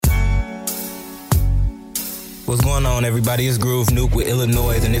What's going on, everybody? It's Groove Nuke with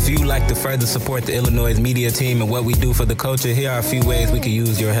iLLANOiZE, and if you'd like to further support the iLLANOiZE media team and what we do for the culture, here are a few ways we can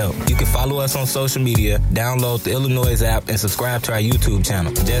use your help. You can follow us on social media, download the iLLANOiZE app, and subscribe to our YouTube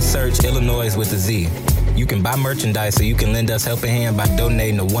channel. Just search iLLANOiZE with a Z. You can buy merchandise so you can lend us helping hand by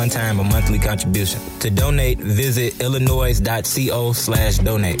donating a one-time or monthly contribution. To donate, visit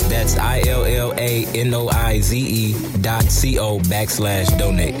illanoize.co/donate. That's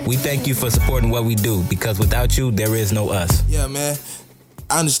iLLANOiZE.co/donate. We thank you for supporting what we do, because without you, there is no us. Yeah, man.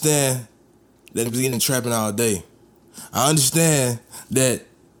 I understand that he's getting trapping all day. I understand that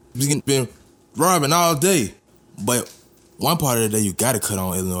he's been robbing all day. But one part of the day, you gotta cut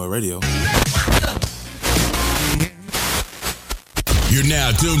on iLLANOiZE Radio. You're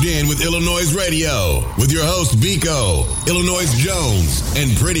now tuned in with iLLANOiZE Radio with your host Biko, iLLANOiZE Jones,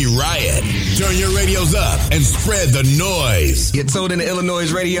 and Pretty Riot. Turn your radios up and spread the noise. You're tuned in to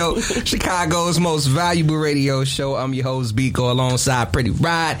iLLANOiZE Radio, Chicago's most valuable radio show. I'm your host Biko alongside Pretty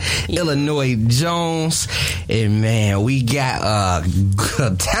Riot, iLLANOiZE Jones. And man, we got a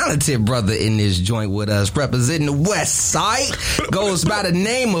talented brother in this joint with us representing the West Side. Goes by the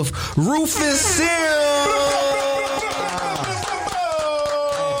name of Rufus.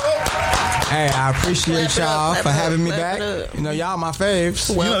 Hey, I appreciate y'all for having me back. You know, y'all my faves.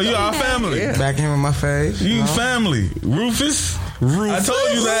 You know, you our family. Yeah. Back in with my faves. You family. Rufus. I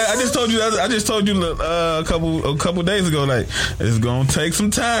told you that. I just told you a couple days ago. Like, it's gonna take some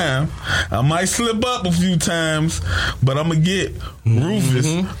time. I might slip up a few times, but I'm gonna get Rufus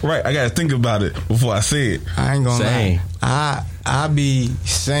right. I gotta think about it before I say it. I ain't gonna lie. I be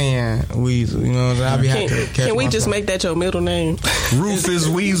saying Weasel, you know what I'm saying? Can we just make that your middle name? Rufus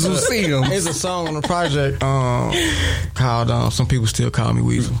Weasel Sims. It's a song on the project called Some People Still Call Me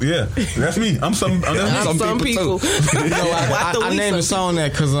Weasel. Yeah, that's me. I'm some people. You know, I named the song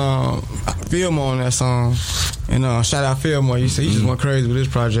that because Fillmore on that song. And shout out Fillmore. He said he just went crazy with this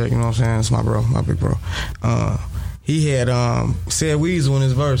project, you know what I'm saying? It's my bro, my big bro. He had said Weasel in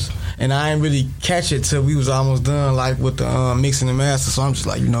his verse, and I didn't really catch it till we was almost done, like with the mixing and master. So I'm just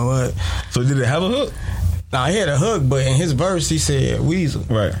like, you know what? So did it have a hook? Nah, he had a hook, but in his verse he said Weasel.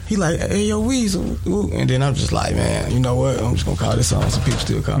 Right. He like, hey yo, Weasel. Ooh. And then I'm just like, man, you know what? I'm just gonna call this song. Some people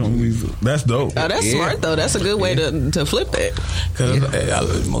still call me Weasel. That's dope. Oh, that's smart though. That's a good way to flip that.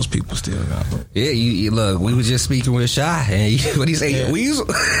 Cause most people still got it. Yeah, you look. We were just speaking with Shy, and what he say, Weasel.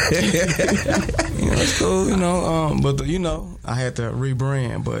 You know, it's cool. You know, but you know, I had to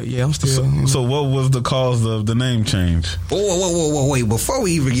rebrand. But yeah, I'm still. So what was the cause of the name change? Whoa, wait! Before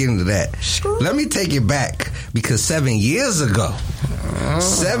we even get into that, let me take it back. Because 7 years ago,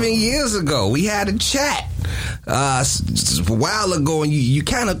 we had a chat a while ago, and you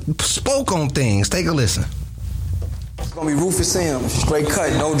kind of spoke on things. Take a listen. It's gonna be Rufus Sims, straight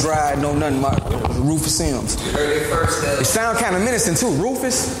cut, no dry, no nothing. Rufus Sims. You heard it first. It sound kind of menacing too.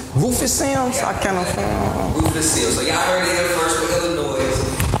 Rufus Sims. I kind of. Rufus Sims. So y'all heard it here first with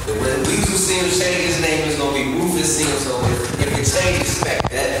iLLANOiZE. When Weasel Sims change his name, it's gonna be Rufus Sims. So if it changes, expect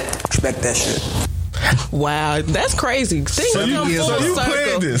that. Expect that shit. Wow, that's crazy. So you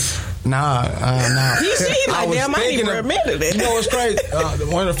played this? Nah. He like, damn, I didn't even remember that. You know what's crazy?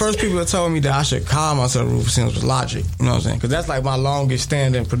 One of the first people that told me that I should call myself Rufus Sims was Logic. You know what I'm saying? Because that's like my longest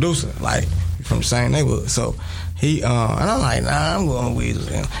standing producer, like from the same neighborhood. So he, and I'm like, nah, I'm going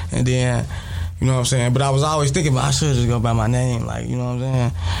Weasel. And then, you know what I'm saying? But I was always thinking, I should just go by my name, like, you know what I'm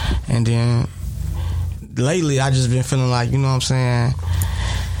saying? And then lately, I just been feeling like, you know what I'm saying?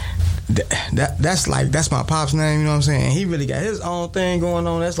 That's my pop's name, you know what I'm saying? He really got his own thing going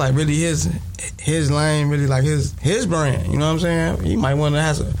on. That's like really his lane, really like his brand, you know what I'm saying? He might want to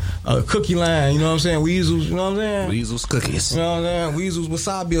have a cookie line, you know what I'm saying? Weasels, you know what I'm saying? Weasels cookies. You know what I'm saying? Weasels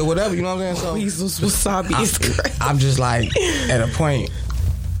wasabi or whatever, you know what I'm saying? So Weasels wasabi is great. I'm just like at a point.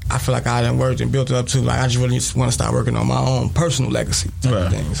 I feel like I done worked and built it up too. Like I just really want to start working on my own personal legacy type of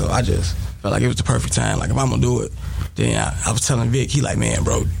thing. So I just felt like it was the perfect time. Like if I'm gonna do it, then I was telling Vic, he like, man,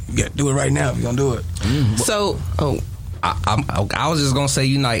 bro, you gotta do it right now if you're gonna do it. So, I was just gonna say,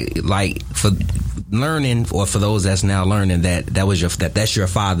 you know, like for learning, or for those that's now learning that's your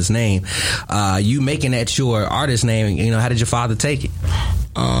father's name. You making that your artist name. You know, how did your father take it?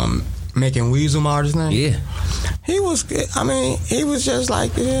 Making Weasel my artist name? Yeah. He was just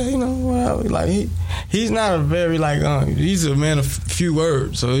like, yeah, you know, well, like he's not a very like, he's a man of few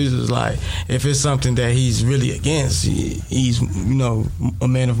words. So he's just like, if it's something that he's really against, he's, you know, a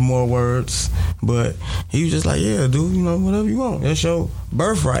man of more words. But he was just like, yeah, dude, you know, whatever you want. That's your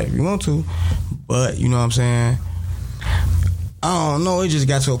birthright if you want to. But, you know what I'm saying? I don't know, it just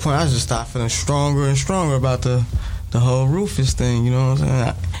got to a point I just started feeling stronger and stronger about the whole Rufus thing, you know what I'm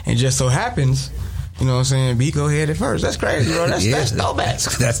saying? And just so happens You know what I'm saying? Biko had it first. That's crazy, bro. That's throwback.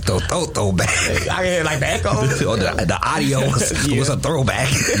 That's throwback. I hear like the echo. The audio was a throwback.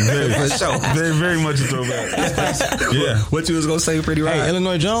 For sure. Very, very much a throwback. Yeah. What you was gonna say, Pretty Right? Hey,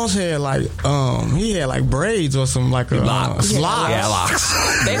 Illinois Jones had like he had like braids or some like locks. Locks. Yeah,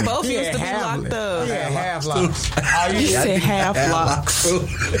 locks. They both used to be locked up. Yeah, half locks. You said half locks.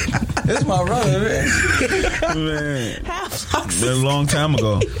 This is my brother, man. Half locks. That was a long time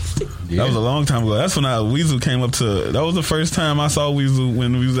ago. That was a long time ago. That's when Weasel came up to. That was the first time I saw Weasel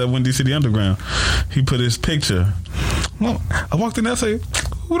when we was at Windy City Underground. He put his picture. Well, I walked in there and said,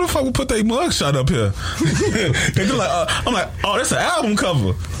 "Who the fuck would put their mugshot up here?" They're like, I'm like, "Oh, that's an album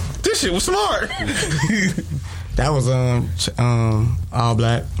cover. This shit was smart." That was All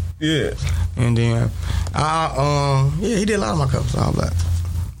Black. Yeah. And then he did a lot of my covers, All Black.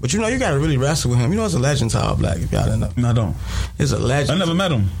 But you gotta really wrestle with him. You know, it's a legend to All Black, if y'all didn't know. No, I don't. It's a legend. I never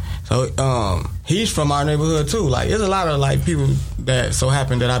met him. So he's from our neighborhood too. Like, there's a lot of like people that so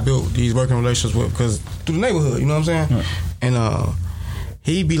happen that I built these working relationships with because through the neighborhood. You know what I'm saying? Right. And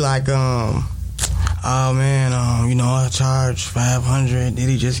he'd be like, "Oh man, I charged $500.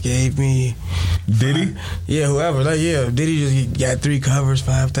 Diddy just gave me." Diddy? Yeah, whoever. Like, yeah, Diddy just got 3 covers,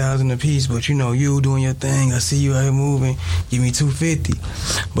 $5,000 a piece. But you doing your thing. I see you out here moving. Give me $250.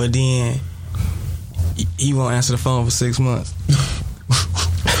 But then he won't answer the phone for 6 months.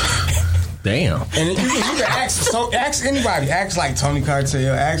 Damn. And you can ask anybody. Ask like Tony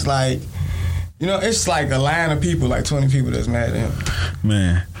Cartel. Ask like, it's like a line of people, like 20 people that's mad at him.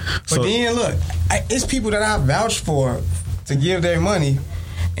 Man. But then look, it's people that I vouch for to give their money,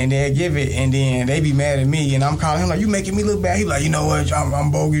 and they'll give it, and then they be mad at me, and I'm calling him like, "You making me look bad." He like, "You know what? I'm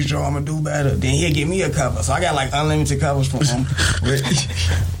bogus, Joe. I'm gonna do better." Then he'll give me a cover. So I got like unlimited covers from him.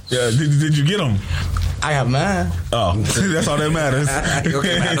 Yeah. Did you get them? I have mine. Oh, that's all that matters.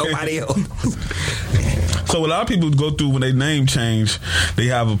 Nobody else. So a lot of people go through when they name change, they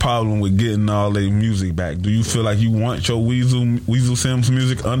have a problem with getting all their music back. Do you feel like you want your Weasel Sims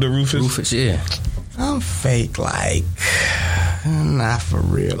music under Rufus? Rufus, yeah. I'm fake, like not for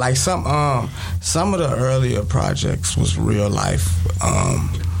real. Like some of the earlier projects was real life.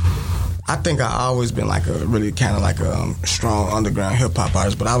 I think I always been like a really kind of like a strong underground hip hop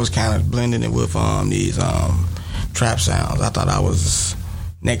artist, but I was kind of blending it with these trap sounds. I thought I was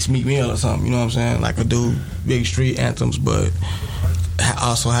next Meek Mill or something. You know what I'm saying? Like a dude, big street anthems, but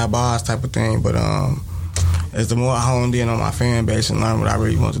also have bars type of thing. But as the more I honed in on my fan base and learned what I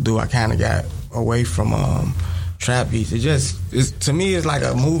really want to do, I kind of got away from trap beats. To me, it's like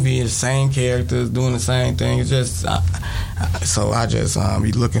a movie. It's the same characters doing the same thing. It's just so I just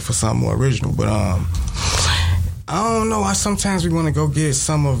be looking for something more original. But I don't know. Sometimes we want to go get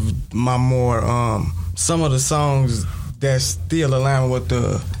some of my more some of the songs that still align with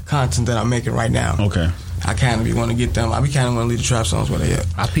the content that I'm making right now. Okay. I kind of want to get them. I kind of want to leave the trap songs where they at.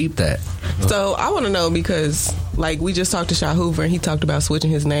 I peeped that. So I want to know, because like we just talked to Sha Hoover and he talked about switching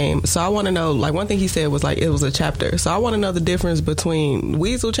his name. So I want to know, like one thing he said was like it was a chapter. So I want to know the difference between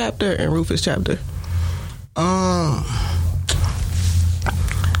Weasel chapter and Rufus chapter. I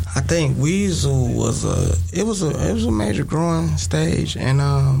think Weasel was a major growing stage, and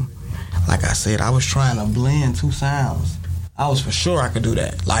like I said, I was trying to blend two sounds. I was for sure I could do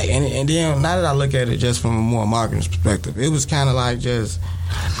that. Like, and then now that I look at it just from a more marketing perspective, it was kind of like just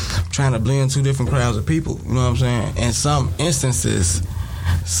trying to blend two different crowds of people. You know what I'm saying? In some instances,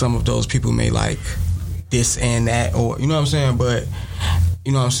 some of those people may like this and that, or you know what I'm saying. But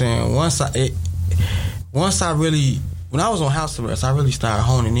you know what I'm saying. When I was on house arrest, I really started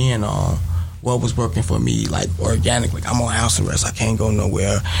honing in on what was working for me, like organically. I'm on house arrest. I can't go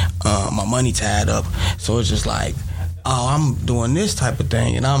nowhere. My money tied up, so it's just like, oh, I'm doing this type of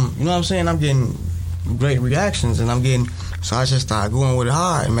thing, and you know what I'm saying? I'm getting great reactions, and so I just started going with it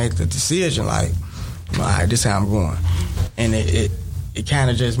hard and made the decision, like, all right, this is how I'm going. And it kind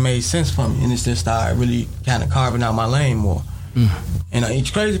of just made sense for me, and it just started really kind of carving out my lane more. And the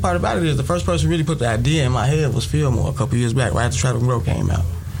crazy part about it is the first person who really put the idea in my head was Fillmore a couple years back, right after Trap and Grow came out.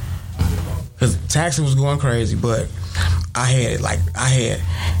 Because Taxi was going crazy, but I didn't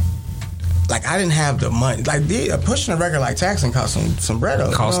have the money. Like, pushing a record like Taxing cost some bread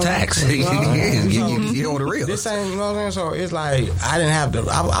up. Cost tax. You know the real. This ain't, you know what I'm saying? So it's like, I didn't have the,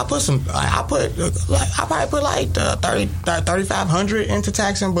 I probably put like 3,500 into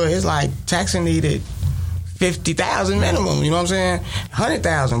Taxing, but it's like Taxing needed 50,000 minimum, you know what I'm saying?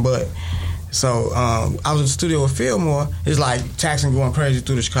 100,000, but so I was in the studio with Fillmore. It's like Taxing going crazy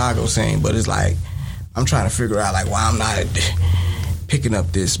through the Chicago scene, but it's like I'm trying to figure out like why I'm not picking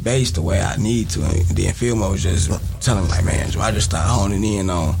up this bass the way I need to. And then Fillmore was just telling me like, man, so I just started honing in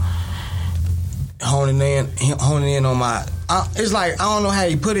on honing in on my. It's like I don't know how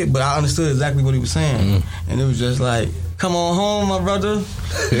he put it, but I understood exactly what he was saying, and it was just like, "Come on home, my brother."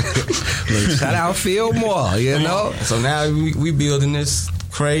 Shout out Phil Moore, you know. So now we building this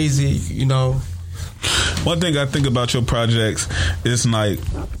crazy, you know. One thing I think about your projects is like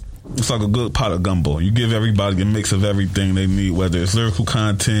it's like a good pot of gumbo. You give everybody a mix of everything they need, whether it's lyrical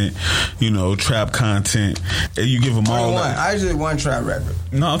content, you know, trap content, and you give them all. I just did one trap record.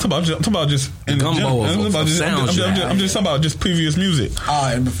 No, I'm talking about just in gumbo. I'm just talking about just previous music.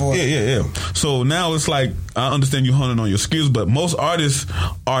 And before. Yeah. So now it's like I understand you honing on your skills, but most artists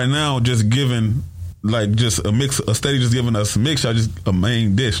are now just giving. Like just a mix, a steady just giving us a mix, or just a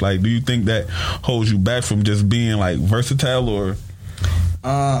main dish. Like, do you think that holds you back from just being like versatile, or? Do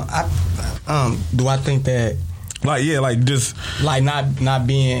I think that? Like just like not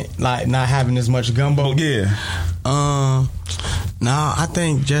being like not having as much gumbo. Yeah. No, I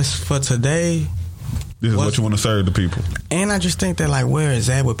think just for today. This is what you want to serve the people. And I just think that like where is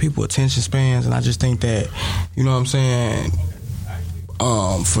that with people attention spans, and I just think that, you know what I'm saying.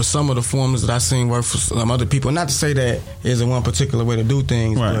 For some of the forms that I've seen work for some other people, not to say that isn't one particular way to do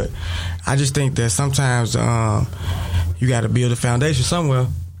things, right. But I just think that sometimes you got to build a foundation somewhere.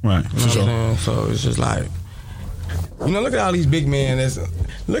 Right, for sure. So it's just like, you know, look at all these big men.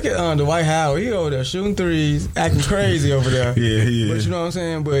 Look at Dwight Howard. He over there shooting threes, acting crazy over there. Yeah. But you know what I'm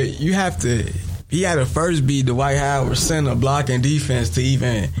saying? But you have to. He had to first be Dwight Howard, center, blocking defense to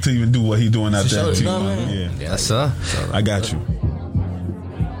even do what he's doing out there. You know what I mean? Yeah. Yes, sir. I got you.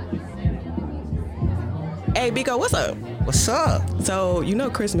 Hey, Biko, what's up? What's up? So, you know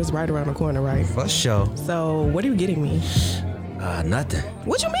Christmas right around the corner, right? For sure. So, what are you getting me? Nothing.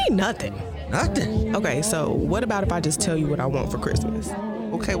 What you mean, nothing? Nothing. Okay, so what about if I just tell you what I want for Christmas?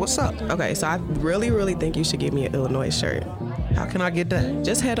 Okay, what's up? Okay, so I really, really think you should give me an iLLANOiZE shirt. How can I get that?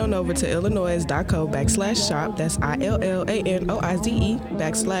 Just head on over to iLLANOiZE.co/shop. That's iLLANOIZE.shop.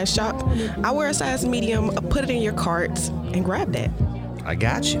 I wear a size medium. Put it in your cart and grab that. I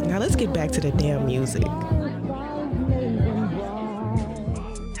got you. Now let's get back to the damn music.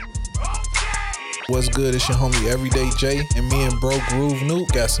 What's good? It's your homie Everyday J, and me and Bro Groove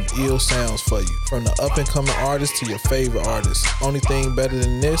Nuke got some ill sounds for you. From the up and coming artists to your favorite artists. Only thing better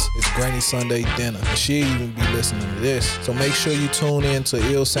than this is Granny Sunday dinner, and she'll even be listening to this. So make sure you tune in to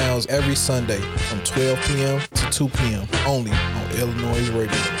Ill Sounds every Sunday from 12 p.m. to 2 p.m. only on iLLANOiZE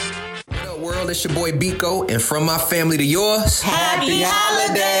Radio. What up, world? It's your boy Biko, and from my family to yours, Happy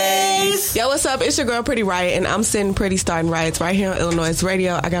Holidays! Yo, what's up? It's your girl Pretty Riot, and I'm sitting pretty starting riots right here on iLLANOiZE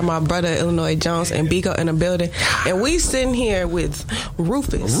Radio. I got my brother iLLANOiZE Jones and Biko in the building, and we sitting here with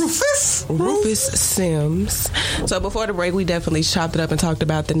Rufus Sims. So before the break, we definitely chopped it up and talked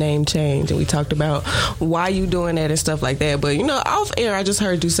about the name change, and we talked about why you doing that and stuff like that. But you know, off air, I just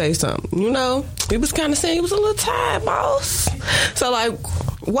heard you say something. You know, it was kind of saying you was a little tired, boss. So like,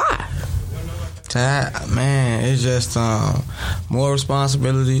 why? Man, it's just more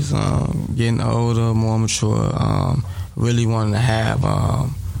responsibilities, getting older, more mature, really wanting to have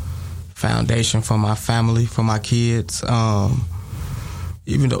foundation for my family, for my kids.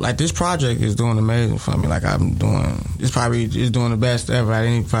 Even though, like, this project is doing amazing for me. Like, it's doing the best ever at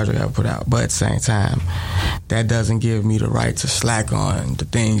any project I ever put out. But at the same time, that doesn't give me the right to slack on the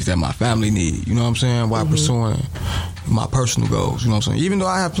things that my family need. You know what I'm saying? While pursuing my personal goals. You know what I'm saying? Even though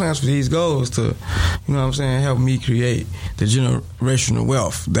I have plans for these goals to, you know what I'm saying, help me create the generational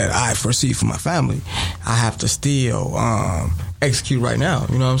wealth that I foresee for my family, I have to still execute right now.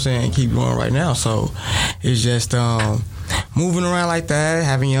 You know what I'm saying? Keep going right now. So it's just moving around like that,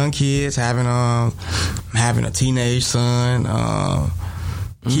 having young kids, having a teenage son,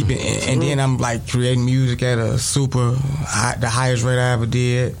 and then I'm like creating music at a the highest rate I ever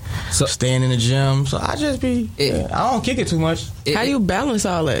did. So staying in the gym. So I just I don't kick it too much. How you balance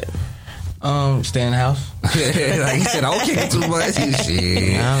all that? Stay in the house. Like he said, I don't kick it too much.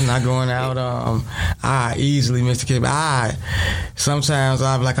 Shit. I'm not going out. I easily miss the kid. But sometimes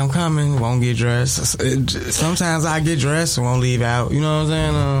I'll be like, I'm coming, won't get dressed. Sometimes I get dressed and won't leave out. You know what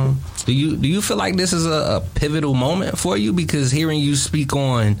I'm saying? Do you feel like this is a pivotal moment for you? Because hearing you speak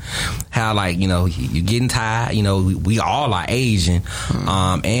on how, like, you know, you're getting tired, you know, we all are Asian,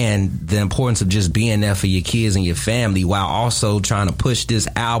 and the importance of just being there for your kids and your family while also trying to push this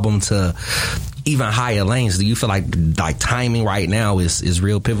album to even higher lanes. Do you feel like timing right now is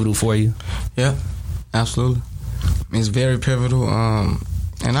real pivotal for you? Yeah, absolutely. It's very pivotal, and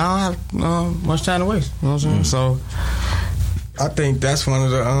I don't have much time to waste. You know what I'm saying? So I think that's one of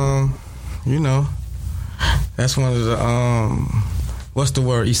the, what's the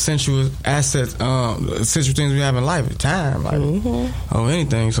word? Essential assets, essential things we have in life. Time, like, or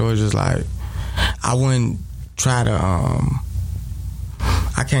anything. So it's just like, I wouldn't try to.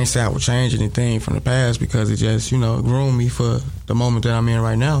 I can't say I would change anything from the past because it just groomed me for the moment that I'm in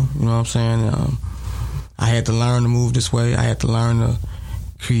right now. You know what I'm saying? I had to learn to move this way. I had to learn to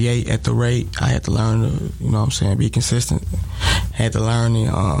create at the rate. I had to learn to, be consistent. I had to learn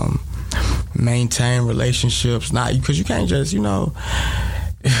to maintain relationships. Not because you can't just, man,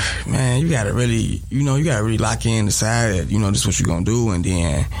 you gotta really, lock in, decide that, this is what you're gonna do, and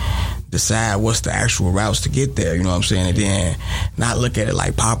then decide what's the actual routes to get there. You know what I'm saying? And then not look at it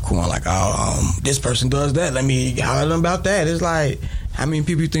like popcorn, like, this person does that. Let me holler them about that. It's like, how many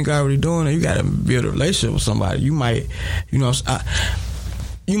people you think are already doing it? You gotta build a relationship with somebody. You might, you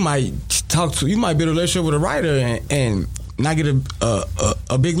might build a relationship with a writer and not get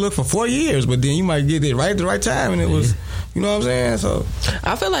a big look for 4 years, but then you might get it right at the right time, and it was, you know what I'm saying? So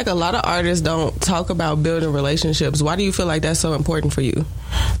I feel like a lot of artists don't talk about building relationships. Why do you feel like that's so important for you?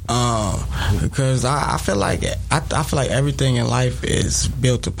 Because I feel like everything in life is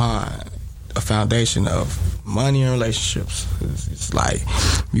built upon a foundation of money and relationships. It's like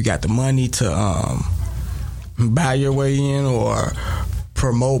you got the money to buy your way in or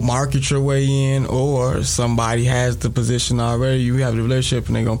market your way in, or somebody has the position already, you have the relationship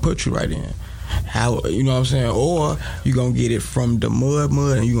and they're gonna put you right in. How, you know what I'm saying? Or you're gonna get it from the mud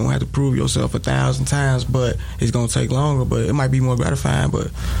and you're gonna have to prove yourself 1,000 times, but it's gonna take longer, but it might be more gratifying,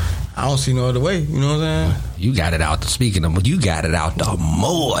 but I don't see no other way, you know what I'm saying? You got it out, speaking of, you got it out the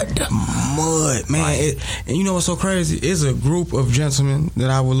mud, man. And you know what's so crazy? It's a group of gentlemen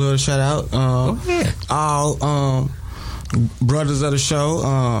that I would love to shout out. All brothers of the show,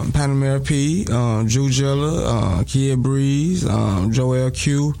 Panamera P, Jew Jilla, Kid Breeze, Joel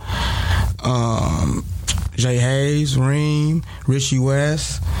Q, Jay Hayes, Reem, Richie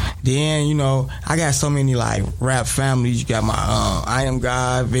West. Then, I got so many like rap families. You got my I Am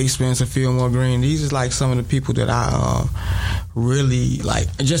God, Vic Spencer, Fillmore Green. These is like some of the people that I really like,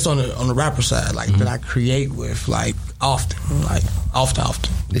 just on the rapper side, like that I create with like often.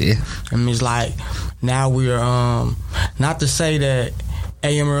 Yeah. I mean, it's like now we're not to say that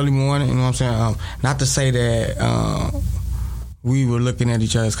AM early morning, you know what I'm saying? Not to say that we were looking at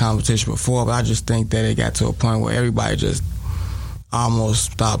each other's competition before, but I just think that it got to a point where everybody just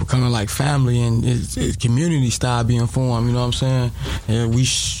almost stopped becoming like family, and its community started being formed, you know what I'm saying? And we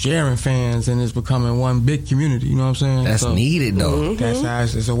sharing fans, and it's becoming one big community, you know what I'm saying? That's needed, though. That's how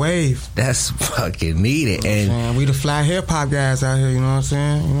it's a wave. That's fucking needed. You know and we the fly hip-hop guys out here, you know what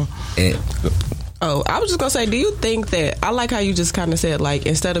I'm saying? I was just gonna say, do you think that, I like how you just kind of said, like,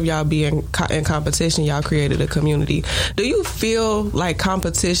 instead of y'all being in competition, y'all created a community. Do you feel like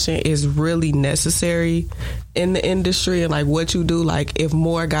competition is really necessary in the industry, and like what you do, like if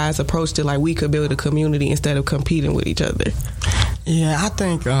more guys approached it, like we could build a community instead of competing with each other? Yeah, I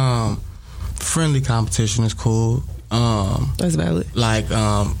think friendly competition is cool. That's valid. Like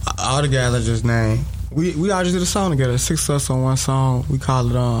all the guys I just named, we all just did a song together, 6 of us on one song. We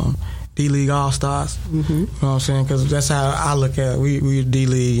call it D-League All-Stars. You know what I'm saying? Because that's how I look at it. We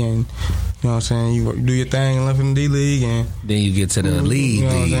D-League, and you know what I'm saying? You do your thing and left in the D-League, and then you get to the league. You know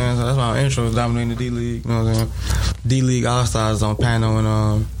what I'm saying? So that's why my intro is dominating the D-League. You know what I'm saying? D-League All-Stars on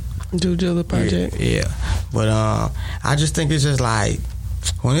Pano and Jew Jilla Project. Yeah. But I just think it's just like,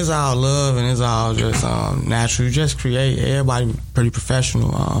 when it's all love and it's all just natural, you just create. Everybody pretty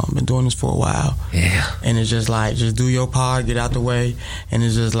professional. Been doing this for a while. Yeah. And it's just like, just do your part, get out the way. And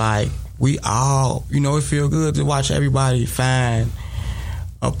it's just like, we all, it feel good to watch everybody find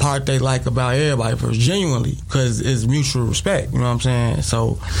a part they like about everybody first, genuinely, because it's mutual respect. You know what I'm saying?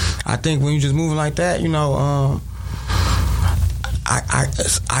 So I think when you just moving like that,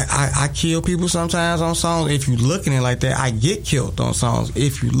 I kill people sometimes on songs. If you looking at it like that, I get killed on songs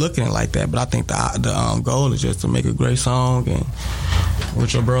if you looking at it like that. But I think the goal is just to make a great song and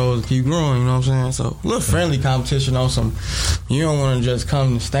with your bros keep growing. You know what I'm saying? So a little friendly competition on some. You don't want to just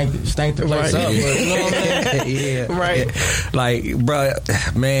come and stank the place up. But you know what I'm saying? Yeah, right. Like, bro,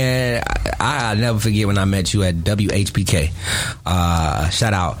 man, I'll never forget when I met you at WHPK.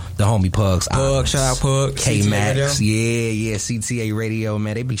 Shout out the homie Pugs. Shout out Pug. K-Max. Yeah, CTA Radio,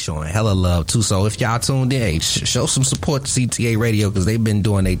 man. They be showing hella love, too. So if y'all tuned in, hey, show some support to CTA Radio, because they've been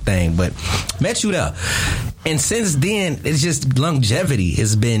doing their thing. But met you there. And since then, it's just longevity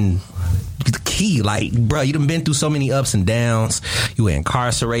has been the key. Like, bro, you done been through so many ups and downs. You were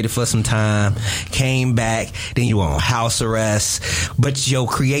incarcerated for some time, came back, then you were on house arrest, but your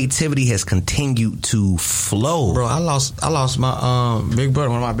creativity has continued to flow. Bro, I lost my big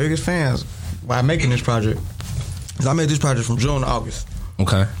brother, one of my biggest fans, by making this project. I made this project from June to August.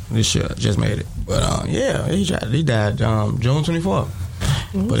 Okay. This year, just made it. But yeah, he died June 24th.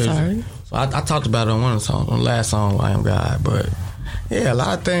 Sorry. So I talked about it on one of the songs, on the last song, I Am God. But yeah, a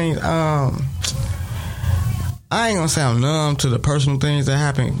lot of things. I ain't gonna say I'm numb to the personal things that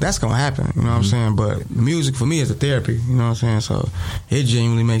happen. That's gonna happen, you know what I'm saying? But music for me is a therapy, you know what I'm saying? So it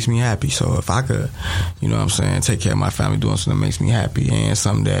genuinely makes me happy. So if I could, you know what I'm saying, take care of my family doing something that makes me happy and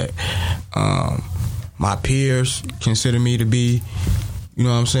something that my peers consider me to be, you know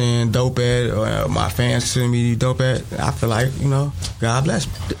what I'm saying, dope at, or my fans consider me dope at, I feel like, you know, God bless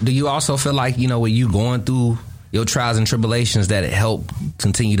me. Do you also feel like, you know, when you going through your trials and tribulations that it help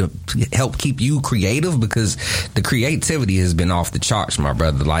continue to help keep you creative? Because the creativity has been off the charts, my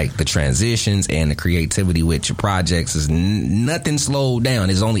brother. Like the transitions and the creativity with your projects is nothing slowed down.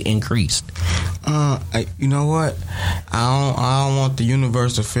 It's only increased. You know what? I don't want the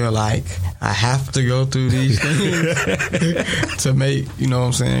universe to feel like I have to go through these things to make, you know what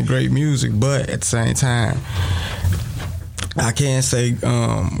I'm saying, great music. But at the same time, I can't say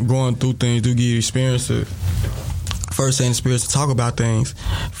going through things do give you experience to first-hand experience to talk about things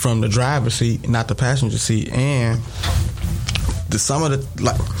from the driver's seat, not the passenger seat. And some of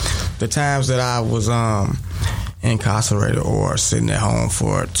the times that I was incarcerated or sitting at home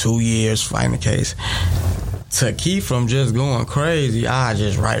for 2 years fighting the case, to keep from just going crazy, I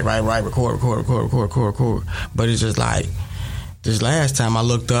just write, record. But it's just like this last time I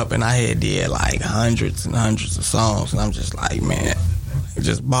looked up and I had did like hundreds and hundreds of songs, and I'm just like, man,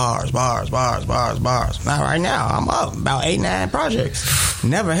 just bars. Not right now. I'm up about 8-9 projects.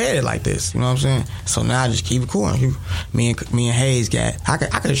 Never had it like this. You know what I'm saying? So now I just keep recording. Me and Hayes got. I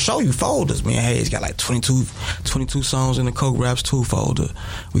could show you folders. Me and Hayes got like 22 songs in the Coke Raps 2 folder.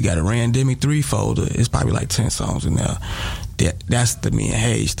 We got a Randemic 3 folder. It's probably like 10 songs in there. That's the me and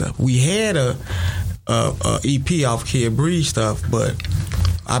Hayes stuff. We had a EP off Kid Breeze stuff, but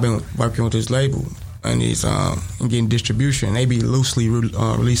I've been working with this label. And he's getting distribution. They be loosely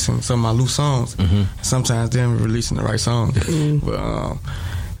releasing some of my loose songs. Sometimes they're releasing the right song. But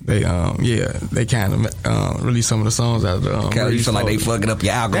they kind of release some of the songs out of the you feel like they fucking up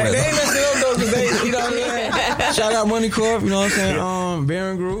your algorithm. They ain't messing up though, because they, you know what I'm saying? Shout out Money Corp, you know what I'm saying?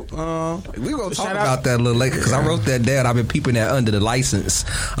 Baron Group. We gonna talk about that a little later, because I wrote that down. I've been peeping that under the license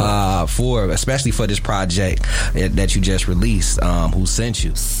especially for this project that you just released. Who sent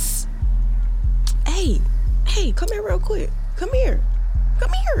you? Hey, come here real quick. Come here.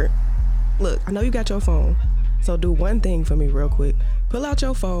 Look, I know you got your phone, so do one thing for me real quick. Pull out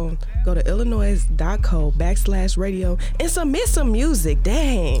your phone, go to illanoize.co/radio and submit some music.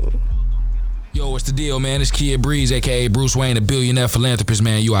 Dang. Yo, what's the deal, man? It's Kid Breeze, a.k.a. Bruce Wayne, a billionaire philanthropist,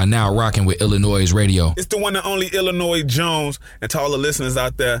 man. You are now rocking with iLLANOiZE Radio. It's the one and only Illinois Jones. And to all the listeners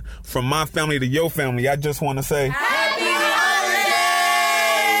out there, from my family to your family, I just want to say Happy Holidays!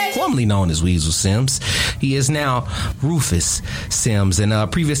 Formerly known as Weasel Sims, he is now Rufus Sims. And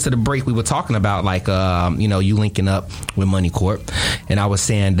previous to the break, we were talking about you linking up with Money Corp, and I was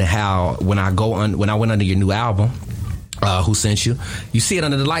saying how when I went under your new album, Who Sent You, you see it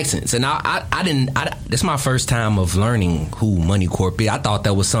under the license. And I didn't. It's my first time of learning who Money Corp is. I thought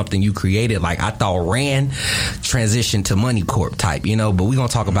that was something you created. Like I thought Rand transitioned to Money Corp type, but we're gonna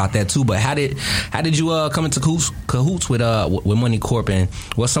talk about that too. But how did you come into cahoots with Money Corp, and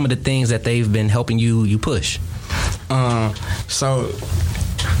what's some of the things that they've been helping you push? So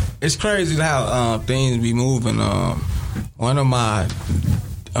it's crazy how things be moving. One of my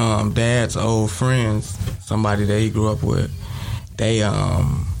dad's old friends, somebody that he grew up with, they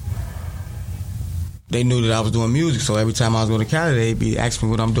knew that I was doing music, so every time I was going to Cali, they'd be asking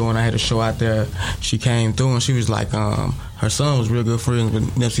me what I'm doing. I had a show out there. She came through, and she was like, her son was real good friends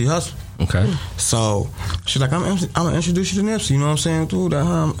with Nipsey Hussle. Okay. So she's like, I'm gonna introduce you to Nipsey. You know what I'm saying? Dude,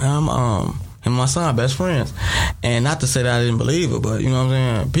 him and my son, best friends. And not to say that I didn't believe it, but you know what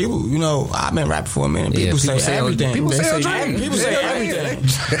I'm saying? People, I've been rapping for a minute. People say everything. People say everything.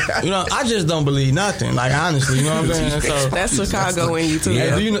 I just don't believe nothing. Like, honestly, you know what I'm saying? So that's Chicago in you, too.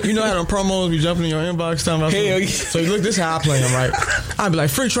 Yeah. You know how them promos be jumping in your inbox talking about something? So look, this is how I play them, right? I'd be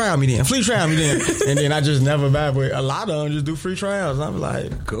like, free trial me then. And then I just never vibe with. A lot of them just do free trials. I'd be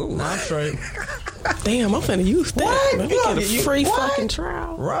like, cool, I'm straight. Damn, I'm finna use that. What? Let me get a free fucking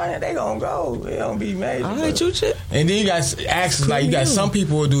trial. Right, they gonna go. They gonna be major. All right, you chip. And then you got access, like you got some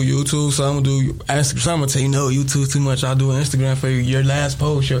people will do YouTube, some will do Instagram. Some will tell you, no, YouTube's too much. I'll do Instagram for your last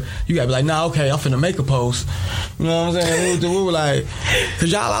post. You gotta be like, nah, okay, I'm finna make a post. You know what I'm saying? We were like,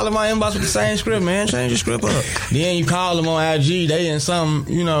 cause y'all all in my inbox with the same script, man. Change your script up. Then you call them on IG, they in some,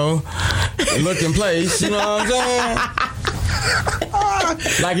 looking place. You know what I'm saying?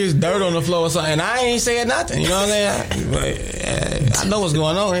 Like it's dirt on the floor or something. And I ain't saying nothing. You know what I'm saying? I know what's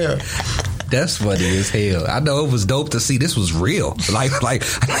going on here. That's funny as hell. I know it was dope to see this was real. Like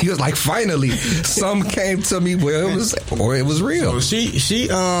it was like finally some came to me where it was real.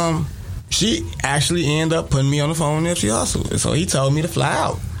 So she actually ended up putting me on the phone with Nipsey Hussle. So he told me to fly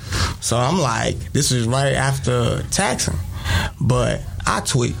out. So I'm like, this is right after taxing. But I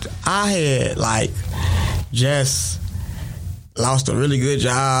tweaked. I had like just lost a really good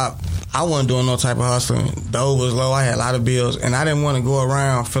job. I wasn't doing no type of hustling. Dough was low. I had a lot of bills, and I didn't want to go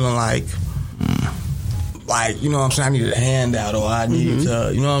around feeling like, you know what I'm saying, I needed a handout or I needed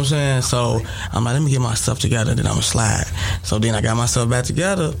to, you know what I'm saying? So I'm like, let me get my stuff together, then I'm going to slide. So then I got myself back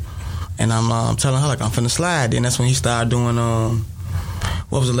together, and I'm telling her, like, I'm finna slide. Then that's when he started doing,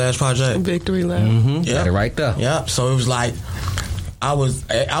 what was the last project? Victory Lap. Yep. Got it right there. Yep. So it was like, I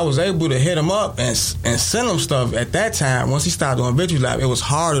was able to hit him up and send him stuff at that time. Once he started doing Victory Lap, it was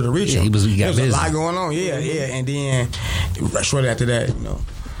harder to reach him. There was a lot going on. Yeah. And then shortly after that, you know.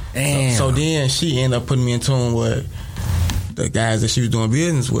 Damn. So then she ended up putting me in tune with the guys that she was doing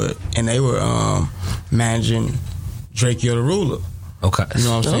business with, and they were managing Drakeo the Ruler. Okay. You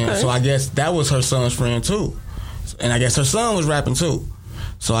know what I'm saying? Okay. So I guess that was her son's friend too. And I guess her son was rapping too.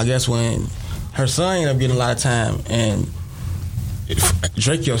 So I guess when her son ended up getting a lot of time and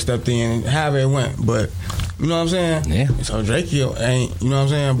Drakeo stepped in, however it went, but you know what I'm saying? Yeah. So Drakeo ain't, you know what I'm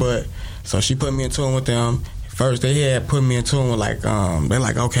saying? But so she put me in tune with them. First they had put me in tune with like, they're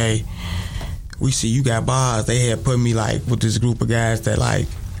like, okay, we see you got bars. They had put me like with this group of guys that like,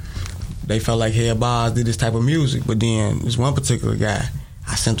 they felt like Head Bars did this type of music. But then this one particular guy,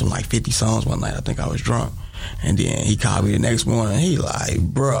 I sent him like 50 songs one night. I think I was drunk. And then he called me the next morning. He like,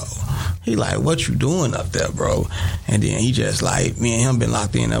 bro. He like, what you doing up there, bro? And then he just like, me and him been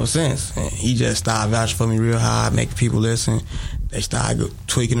locked in ever since. And he just started vouching for me real hard, making people listen. They started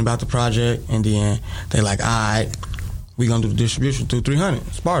tweaking about the project. And then they like, all right, we gonna do the distribution through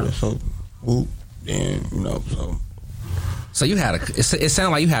 300, Sparta. So, whoop. And, you know, so. So you had it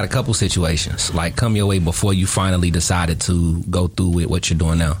sounded like you had a couple situations like come your way before you finally decided to go through with what you're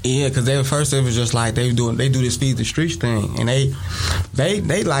doing now. Yeah, because they was just like they do this Feed the Streets thing, and they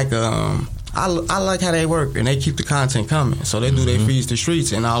like I like how they work, and they keep the content coming. So they do their Feed the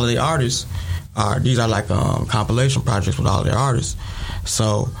Streets, and all of their artists these are like compilation projects with all of their artists.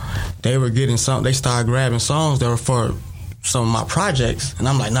 So they were getting they started grabbing songs that were for some of my projects, and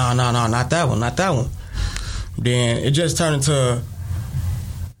I'm like, no, not that one. Then it just turned into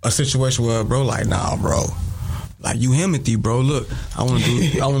a situation where, bro, like, nah, bro, like you Himothy, bro. Look, I want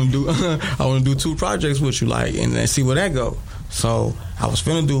to do 2 projects with you, like, and then see where that go. So I was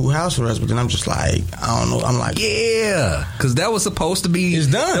finna do House Arrest, but then I'm just like, I don't know. I'm like, yeah, because that was supposed to be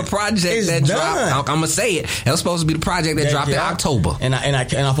the project that dropped. I'm gonna say it. That was supposed to be the project that dropped in October. And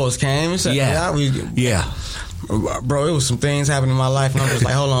I first came and said, yeah. Bro, it was some things happening in my life, and I'm just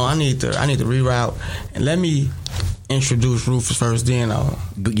like, hold on, I need to reroute, and let me introduce Rufus first, then I'll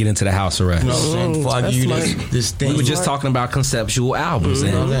get into the House Arrest. You know what I'm saying? Before I give you this thing. We were just talking about conceptual albums.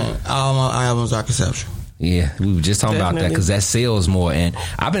 You know what I'm saying? All my albums are conceptual. Yeah, we were just talking about that because that sells more, and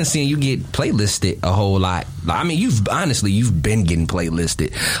I've been seeing you get playlisted a whole lot. I mean, you've been getting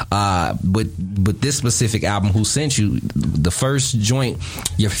playlisted, but this specific album, Who Sent You, the first joint,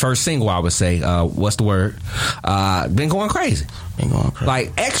 your first single, I would say, what's the word? Been going crazy.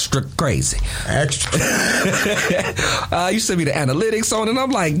 Like extra crazy. Extra. You sent me the analytics on it, and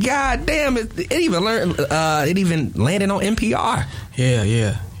I'm like, God damn it! It even landed on NPR.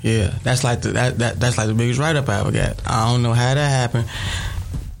 Yeah, that's like the biggest write-up I ever got. I don't know how that happened.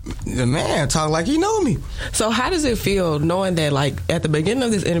 The man talked like he know me. So how does it feel knowing that, like, at the beginning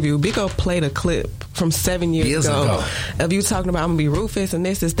of this interview, Biko played a clip from 7 years ago of you talking about I'm gonna be Rufus and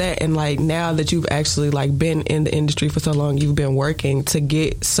this, that, and like now that you've actually like been in the industry for so long, you've been working to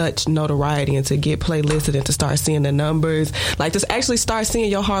get such notoriety and to get playlisted and to start seeing the numbers, like to actually start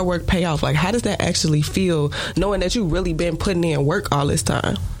seeing your hard work pay off. Like, how does that actually feel knowing that you've really been putting in work all this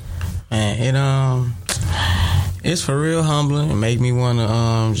time? Man, it's for real humbling. It make me want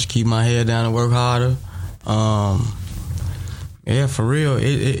to just keep my head down and work harder. Yeah, for real.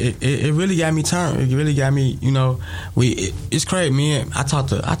 It really got me turned. It really got me. You know, it's crazy. I talk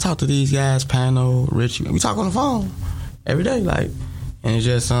to these guys, Pano, Richie. We talk on the phone every day, like, and it's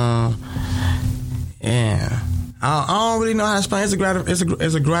just yeah. I don't really know how to explain.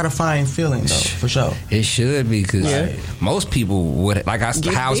 It's a gratifying feeling, though, for sure. It should be, because most people would, like I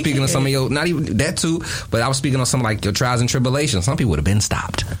was speaking on some of your, not even that too, but I was speaking on some like your trials and tribulations. Some people would have been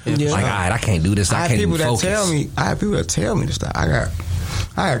stopped. Yeah. Like, all right, I can't do this. I can't even focus. I have people that tell me to stop. I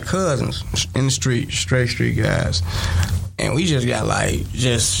got cousins in the street, straight street guys, and we just got like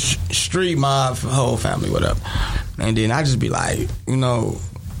just street mob, whole family, whatever. And then I just be like, you know,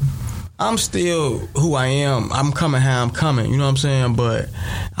 I'm still who I am. I'm coming how I'm coming, you know what I'm saying? But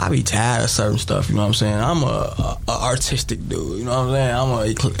I be tired of certain stuff, you know what I'm saying? I'm a artistic dude, you know what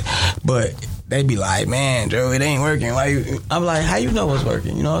I'm saying? But they be like, man, Joe, it ain't working. Why you? I'm like, how you know what's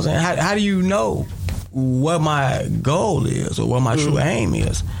working? You know what I'm saying? How do you know what my goal is or what my true aim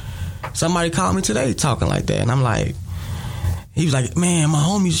is? Somebody called me today talking like that, and I'm like, he was like, man, my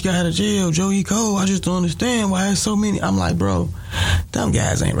homie just got out of jail, Joe E. Cole. I just don't understand why there's so many. I'm like, bro, them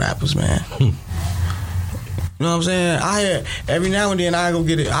guys ain't rappers, man. You know what I'm saying? Every now and then I go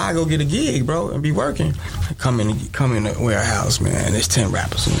get a gig, bro, and be working. Come in the warehouse, man. There's 10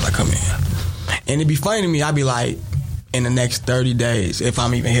 rappers as soon as I come in. And it be funny to me, I be like, in the next 30 days, if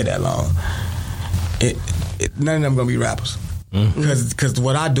I'm even here that long, none of them gonna be rappers. Because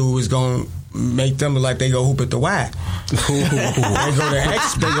what I do is gonna make them look like they go hoop at the Y. They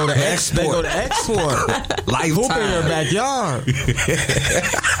go to export. Lifetime. Hoop in their backyard.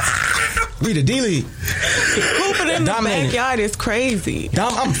 We the D-League. Hooping in the backyard is crazy.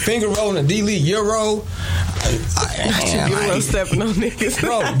 I'm finger rolling the D-League Euro. Euro stepping on niggas.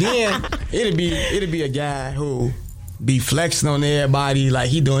 Bro, then it'd be a guy who be flexing on everybody like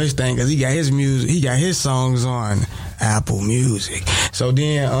he doing his thing because he got his music, he got his songs on Apple Music. So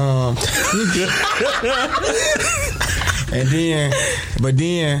then, but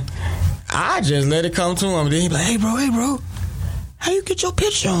then I just let it come to him. Then he be like, hey bro, how you get your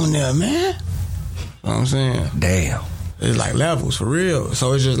picture on there, man? You know what I'm saying? Damn. It's like levels for real.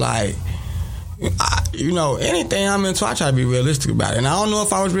 So it's just like, anything I'm into, I try to be realistic about it. And I don't know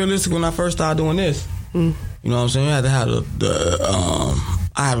if I was realistic when I first started doing this. You know what I'm saying? You have to have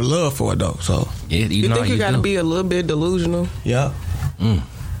I have love for it though. So you think you got to be a little bit delusional? Yeah.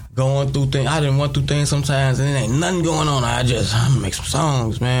 Going through things. I done went through things sometimes and it ain't nothing going on. I'm gonna make some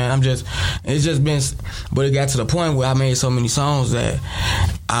songs, man. It's just been, but it got to the point where I made so many songs that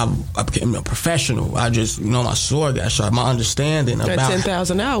I became a professional. I just, my sword got sharp. My understanding about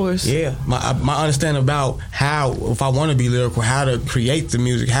 10,000 hours. Yeah, my understanding about how, if I want to be lyrical, how to create the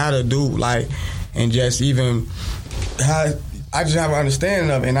music, how to do and just even how I just have an understanding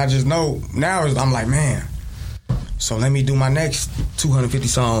of it, and I just know now I'm like, man. So let me do my next 250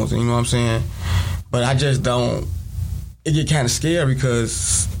 songs, you know what I'm saying? But I just don't. It get kind of scary because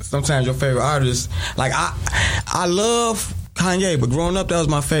sometimes your favorite artist, like I love Kanye, but growing up that was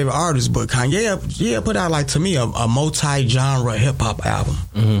my favorite artist. But Kanye, put out to me a multi-genre hip hop album,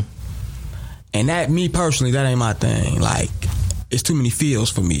 and that, me personally, that ain't my thing. Like, it's too many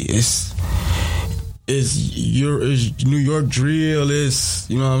feels for me. It's New York drill. It's,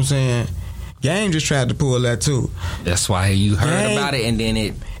 you know what I'm saying. Game just tried to pull that too. That's why you heard about it, and then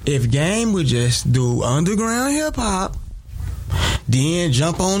if Game would just do underground hip hop, then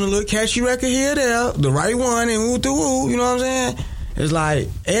jump on a little catchy record here, there, the right one, and woo to woo. You know what I'm saying? It's like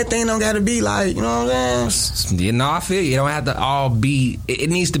everything don't got to be like, you know what I'm saying? I feel you. It don't have to all be.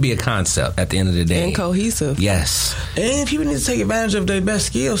 It needs to be a concept at the end of the day, and cohesive. Yes, and people need to take advantage of their best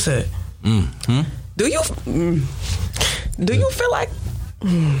skill set. Do you feel like?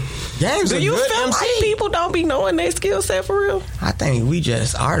 Game's do you feel MC. like people don't be knowing their skill set for real? I think we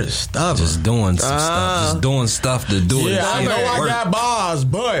just artists stubborn. Just doing some stuff. Just doing stuff to do it. Yeah, I know I got bars,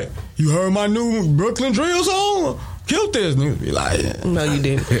 but you heard my new Brooklyn drill song? Killed this. Niggas be like, no, you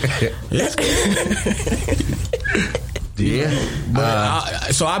didn't. Yeah.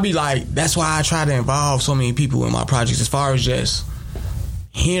 But so I be like, that's why I try to involve so many people in my projects as far as just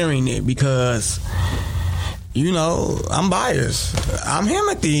hearing it, because I'm biased. I'm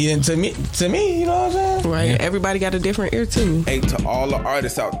Himothy, and to me, you know what I'm saying? Right. Yeah. Everybody got a different ear too. Hey, to all the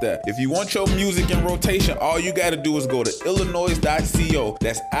artists out there, if you want your music in rotation, all you got to do is go to iLLANOiZE.co.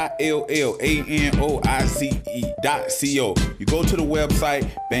 That's iLLANOiZE.co. You go to the website,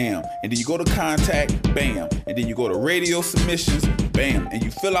 bam, and then you go to contact, bam, and then you go to radio submissions, bam, and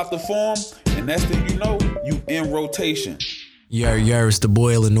you fill out the form, and next thing you know, you in rotation. It's the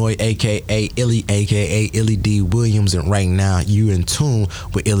boy Illinois, aka Illy, aka Illy D. Williams, and right now you in tune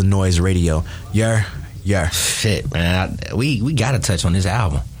with iLLANOiZE Radio. Shit, man, we gotta touch on this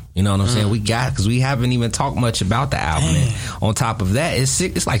album. You know what I'm saying? We got, because we haven't even talked much about the album. And on top of that,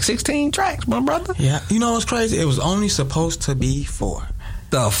 it's like 16 tracks, my brother. Yeah, you know what's crazy? It was only supposed to be 4.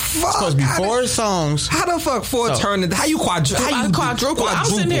 The fuck? It's supposed to be 4 songs. How the fuck 4 turned into? How you quadruple? I'm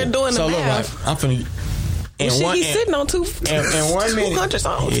sitting here doing the math. I'm finna. He's sitting on 200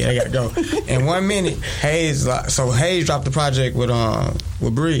 songs. Yeah, I gotta go. In 1 minute, Hayes dropped the project with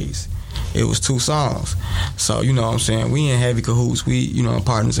Breeze. It was 2 songs. So, you know what I'm saying? We in heavy cahoots. We,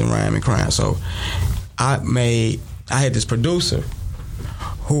 partners in rhyme and crime. So I had this producer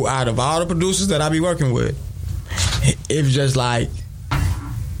who, out of all the producers that I be working with, it was just like,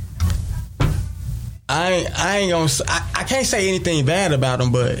 I ain't gonna. I can't say anything bad about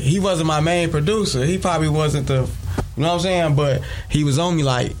him, but he wasn't my main producer. He probably wasn't the. You know what I'm saying? But he was on me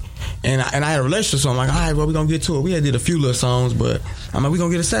like, and I had a relationship, so I'm like, all right, well, we gonna get to it. We had did a few little songs, but I'm like, we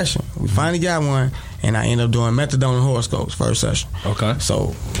gonna get a session. We finally got one, and I ended up doing Methadone and Horoscopes first session. Okay.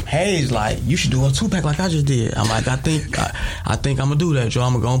 So Hayes like, you should do a 2-pack like I just did. I'm like, I think I'm gonna do that, Joe.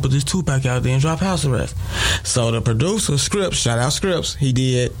 I'm gonna go and put this 2-pack out there and drop House Arrest. So the producer, Scripps, shout out Scripps, he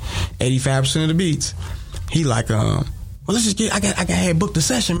did 85% of the beats. He like, well, let's just get. I got had booked the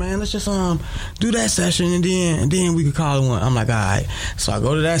session, man. Let's just do that session and then we could call it one. I'm like, all right. So I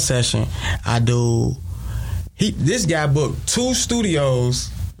go to that session. I do. This guy booked 2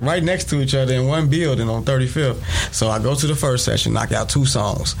 studios right next to each other in one building on 35th. So I go to the first session, knock out 2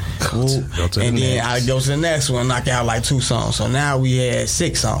 songs, and then I go to the next one, knock out like 2 songs. So now we had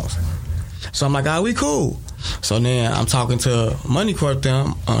 6 songs. So I'm like, all right, we cool. So then I'm talking to Money Corp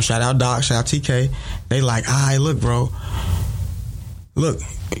them. Shout out Doc, shout out TK. They like, all right, look, bro. Look,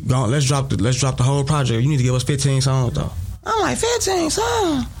 let's drop the whole project. You need to give us 15 songs though. I'm like, 15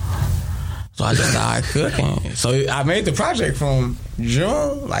 songs. So I just started cooking. So I made the project from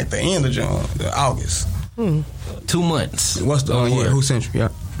June, like the end of June, to August. 2 months. What's the yeah? Who sent you? Yeah.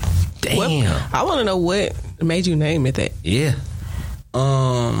 Damn. Well, I want to know what made you name it that. Yeah.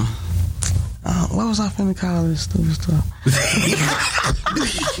 What was I finna call this stupid stuff?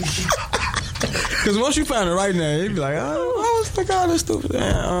 Because once you find the right name, you'd be like, oh, what was I call this stupid thing?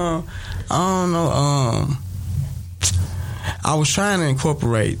 I don't know. I was trying to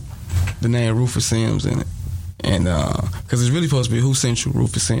incorporate the name Rufus Sims in it. And because it's really supposed to be Who Sent You,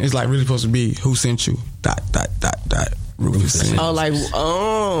 Rufus Sims. It's like really supposed to be Who Sent You, ... Rufus Sims. Oh, like,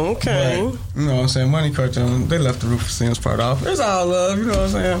 okay. But, you know what I'm saying? Money Cartoon, they left the Rufus Sims part off. It's all love, you know what I'm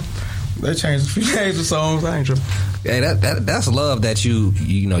saying? They changed a few names of songs. I ain't tripping. Yeah, that's love that you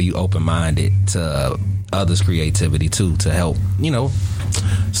open minded to others' creativity too, to help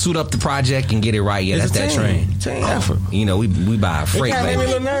suit up the project and get it right. Yeah, it's that's that train. Team effort. We buy a freight, baby. It baby. made me a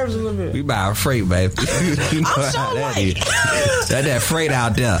little nervous a little bit. We buy a freight, baby. You know how that is. That freight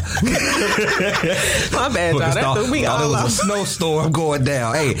out there. My bad, y'all. That threw me all There was off. a snowstorm going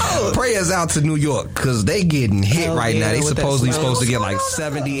down. Hey, prayers out to New York because they getting hit right now. They supposedly supposed to get like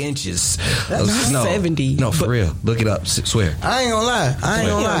 70 inches of snow. 70. No, for real. Look it up. Swear. I ain't gonna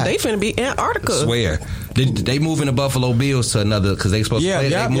lie. They finna be Antarctica. Swear. They moving the Buffalo Bills to another because they supposed to play.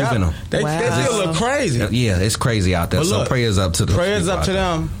 They moving them. They still look crazy. Yeah, it's crazy out there. But so look, prayers up to them. Prayers up to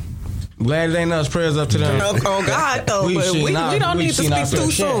them. Glad it ain't us. Prayers up to them. Oh God, though. We don't need to speak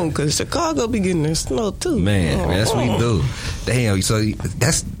too soon because Chicago be getting their snow too. Man, that's what we do. Damn. So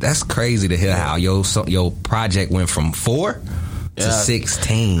that's crazy to hear how your project went from 4 to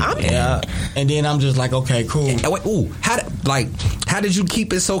 16. And then I'm just like, okay, cool. How did you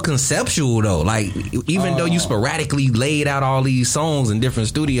keep it so conceptual though? Like, even though you sporadically laid out all these songs in different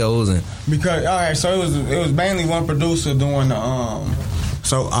studios and because all right, so it was mainly one producer doing the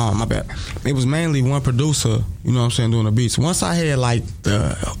my bad. It was mainly one producer, you know what I'm saying, doing the beats. Once I had like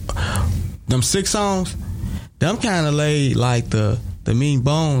them 6 songs, them kind of laid like the mean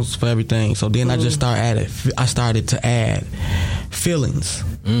bones for everything. So then I just started to add feelings.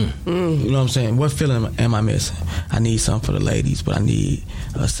 You know what I'm saying? What feeling am I missing? I need something for the ladies, but I need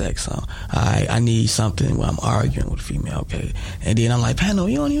a sex song. I need something where I'm arguing with a female, okay? And then I'm like, Pano,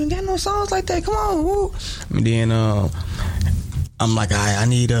 you don't even got no songs like that. Come on, woo. And then I'm like, I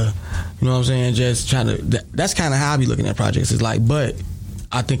need a, you know what I'm saying? Just trying to. That's kind of how I be looking at projects. It's like, but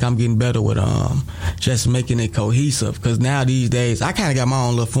I think I'm getting better with just making it cohesive. Because now these days, I kind of got my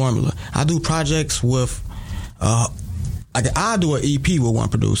own little formula. I do projects with. I do an EP with one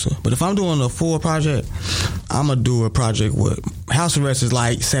producer, but if I'm doing a full project, I'm gonna do a project with House Arrest is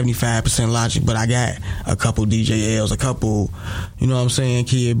like 75% Logic, but I got a couple DJ L's, a couple, you know what I'm saying,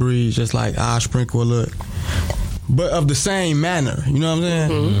 Kid Breeze, just like I'll sprinkle a look, but of the same manner, you know what I'm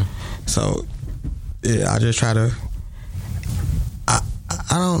saying? Mm-hmm. So yeah, I just try to. I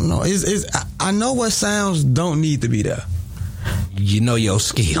don't know. I know what sounds don't need to be there. You know your